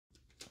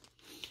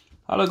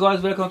Hello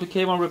guys, welcome to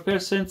K1 Repair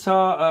Center.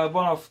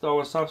 One of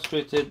our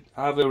subscribers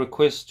have a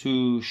request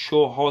to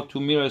show how to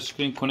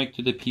Mirascreen connect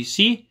to the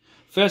PC.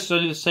 First, I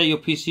need to say your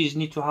PCs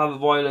need to have a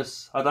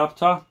wireless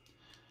adapter.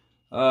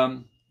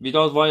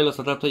 Without wireless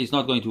adapter, it's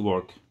not going to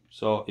work.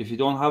 So if you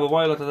don't have a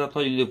wireless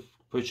adapter, you need to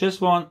purchase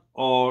one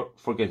or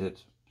forget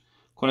it.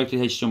 Connect the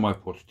HDMI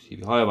port to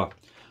TV. However,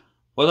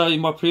 in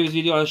my previous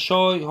video, I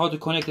showed you how to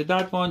connect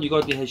that one. You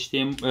got the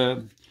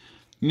HDMI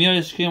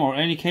Mirascreen or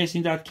any case.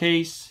 In that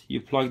case,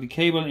 you plug the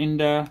cable in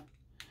there,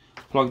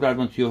 plug that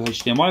one to your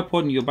HDMI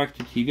port, and you're back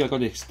to TV. I got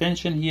the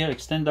extension here,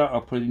 extender.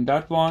 I put in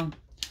that one,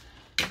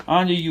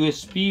 and the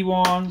USB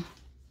one.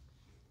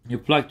 You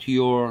plug to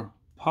your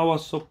power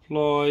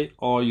supply,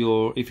 or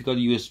if you got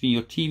a USB in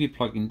your TV,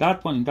 plug in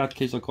that one. In that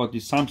case, I got the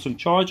Samsung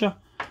charger,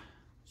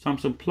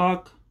 Samsung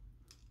plug.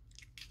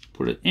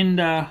 Put it in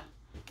there,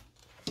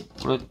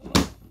 put it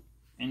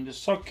in the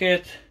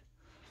socket.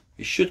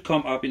 It should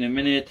come up in a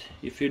minute.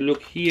 If you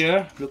look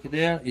here, look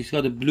there, it's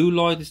got a blue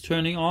light is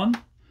turning on.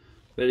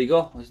 There you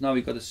go. Now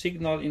we got a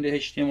signal in the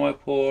HDMI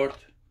port.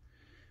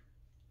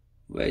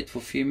 Wait for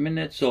a few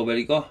minutes. So there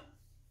you go.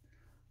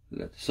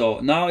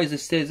 So now it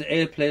says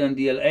AirPlay and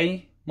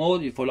DLA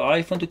mode for the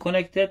iPhone to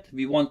connect it.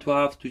 We want to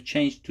have to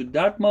change to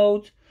that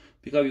mode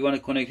because we want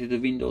to connect it to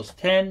Windows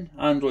 10,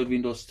 Android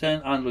Windows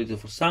 10. Android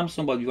is for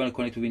Samsung, but we want to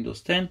connect to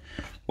Windows 10.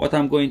 What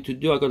I'm going to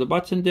do, I got a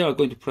button there. I'm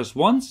going to press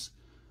once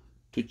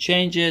to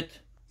change it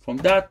from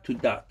that to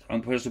that.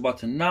 I'm press the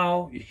button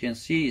now. You can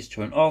see it's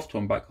turned off,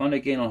 turn back on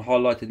again on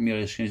highlighted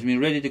Mirascreen. It's been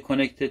ready to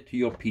connect it to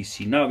your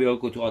PC. Now we will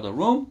go to other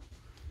room.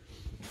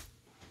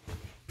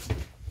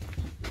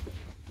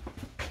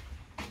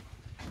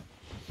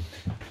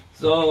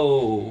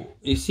 So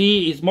you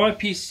see, it's my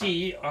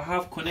PC. I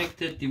have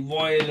connected the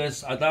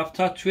wireless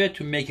adapter to it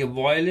to make a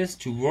wireless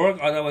to work.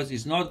 Otherwise,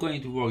 it's not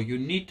going to work. You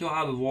need to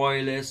have a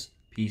wireless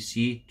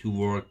PC to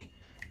work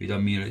with a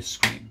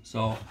Mirascreen.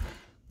 So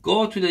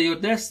go to your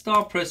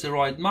desktop, press the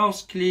right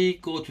mouse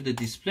click, go to the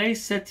display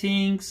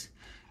settings,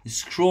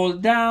 scroll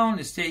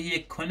down, stay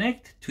here,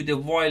 connect to the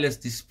wireless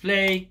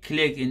display,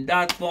 click in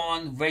that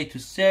one, wait to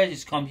search,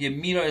 it's come here,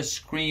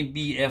 Mirascreen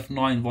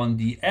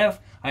BF91DF.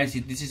 I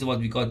see this is what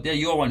we got there.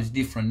 Your one is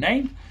different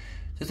name.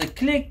 Just a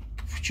click,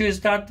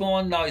 choose that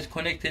one. Now it's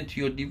connected to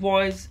your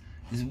device,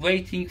 it's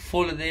waiting,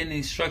 follow the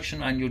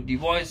instruction on your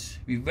device,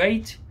 we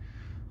wait.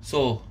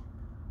 So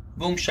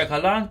boom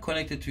shakalan,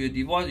 connected to your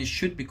device. It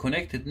should be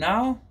connected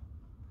now.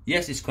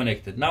 Yes, it's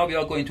connected. Now we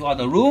are going to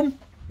other room.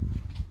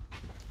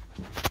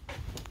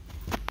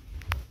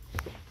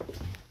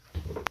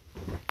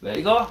 There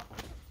you go.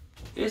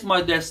 Here's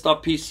my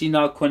desktop PC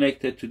now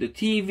connected to the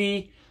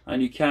TV,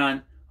 and you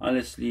can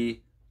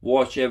honestly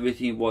watch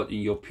everything what in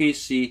your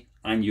PC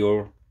and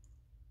your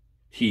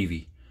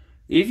TV.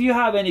 If you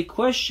have any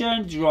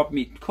questions, drop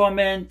me a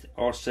comment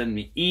or send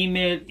me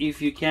email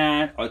if you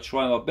can. I'll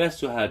try my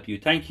best to help you.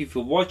 Thank you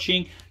for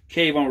watching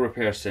K1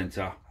 Repair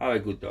Center. Have a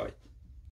good day.